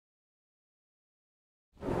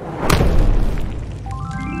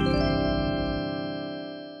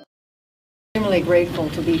extremely grateful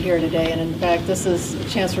to be here today, and in fact, this is a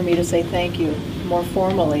chance for me to say thank you more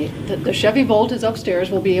formally. The Chevy Volt is upstairs.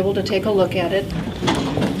 We'll be able to take a look at it.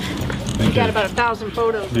 We got about 1,000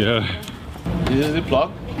 photos. Yeah. This is the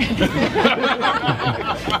plug.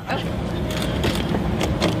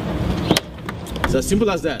 It's as simple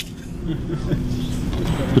as that.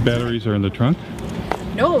 The batteries are in the trunk?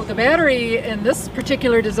 No, the battery in this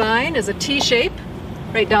particular design is a T-shape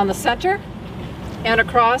right down the center and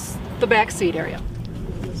across the back seat area.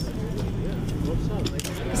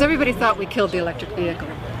 Because everybody thought we killed the electric vehicle.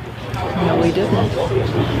 No, we didn't.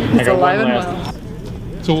 It's alive and well.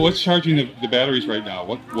 So what's charging the batteries right now?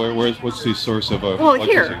 What's the source of well,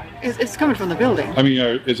 electricity? here, it's coming from the building. I mean,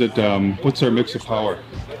 is it, what's our mix of power?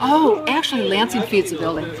 Oh, actually, Lansing feeds the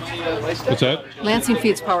building. What's that? Lansing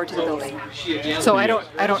feeds power to the building. So I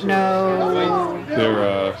don't know.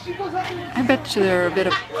 They're, I bet you they're a bit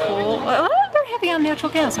of coal. Well, they're heavy on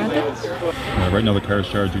natural gas, aren't they? right now the car's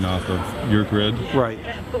charging off of your grid. Right.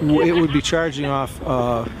 It would be charging off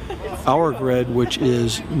our grid, which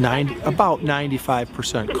is about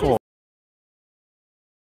 95% coal.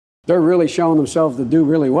 They're really showing themselves to do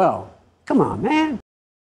really well. Come on, man.